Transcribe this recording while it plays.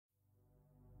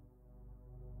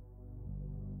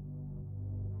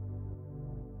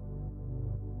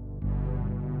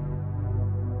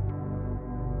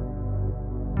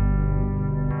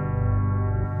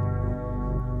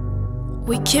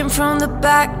We came from the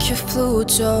back of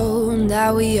Pluto,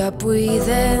 now we are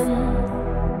breathing.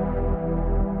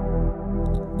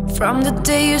 From the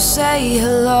day you say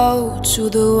hello to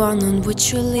the one on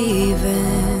which you're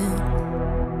leaving.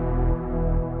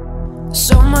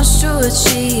 So much to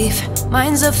achieve,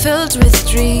 minds are filled with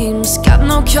dreams. Got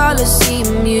no color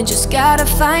scheme, you just gotta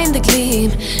find the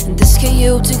gleam in this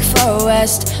chaotic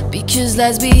forest. Because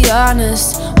let's be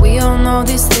honest, we all know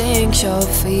these things you'll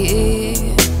fear.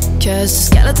 Cause the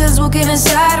skeleton's walking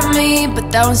inside of me, but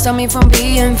that won't stop me from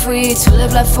being free. To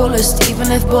live life fullest,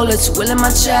 even if bullets will in my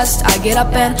chest. I get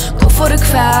up and go for the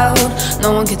crowd,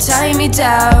 no one can tie me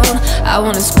down. I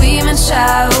wanna scream and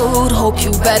shout, hope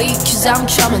you ready, cause I'm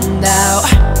coming now.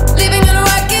 Leaving on a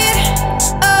rocket,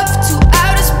 up to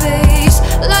outer space.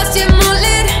 Lost in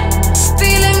moonlit,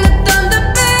 feeling the thunder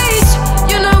bass.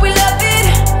 You know we love it,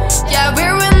 yeah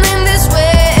we're winning this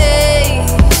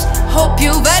race. Hope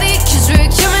you ready, cause we're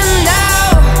coming now.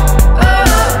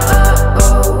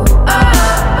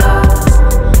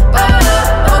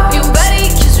 Hope you ready,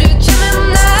 cause we're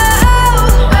coming now.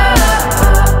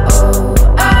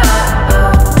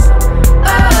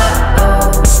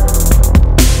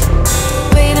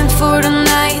 Waiting for the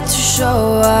night to show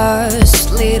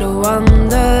us little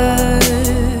wonders.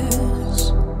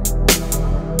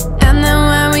 And then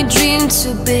when we dream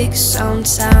too big,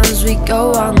 sometimes we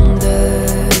go under.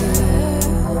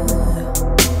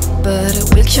 But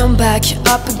we'll come back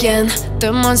up again.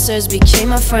 The monsters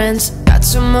became our friends. Got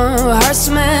some more hearts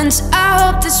to mend. I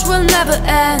hope this will never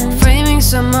end. Framing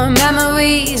some more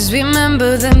memories,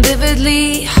 remember them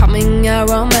vividly. Humming our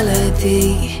own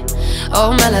melody,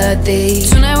 oh melody.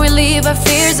 Tonight we leave our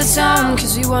fears at home,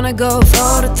 cause we wanna go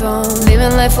for the throne.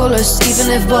 Living life fullest, even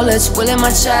if bullets will in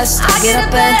my chest. I get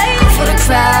up and go for the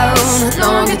crowd,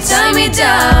 no one can tie me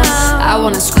down. I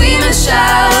wanna scream and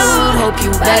shout, hope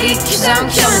you ready, cause I'm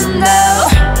coming now.